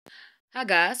Hi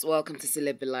guys, welcome to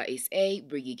Celebula SA,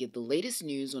 where you get the latest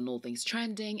news on all things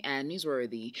trending and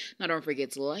newsworthy. Now don't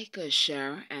forget to like,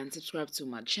 share, and subscribe to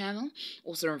my channel.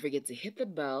 Also don't forget to hit the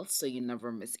bell so you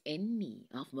never miss any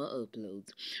of my uploads.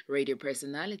 Radio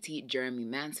personality Jeremy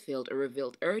Mansfield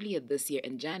revealed earlier this year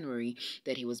in January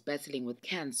that he was battling with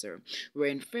cancer, where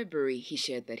in February he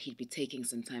shared that he'd be taking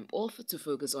some time off to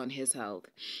focus on his health.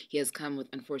 He has come with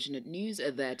unfortunate news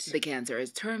that the cancer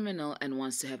is terminal and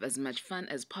wants to have as much fun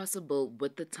as possible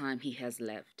with the time he has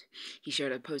left. He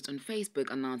shared a post on Facebook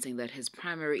announcing that his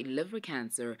primary liver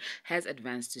cancer has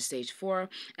advanced to stage 4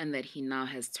 and that he now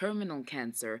has terminal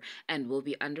cancer and will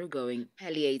be undergoing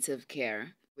palliative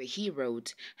care, where he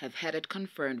wrote, "Have had it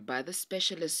confirmed by the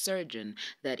specialist surgeon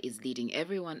that is leading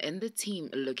everyone in the team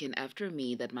looking after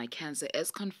me that my cancer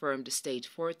is confirmed stage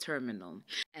 4 terminal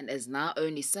and is now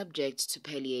only subject to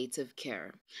palliative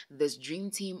care. This dream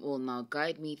team will now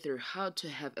guide me through how to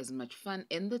have as much fun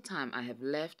in the time I have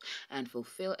left and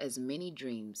fulfill as many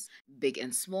dreams, big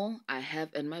and small, I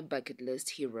have in my bucket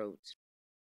list," he wrote.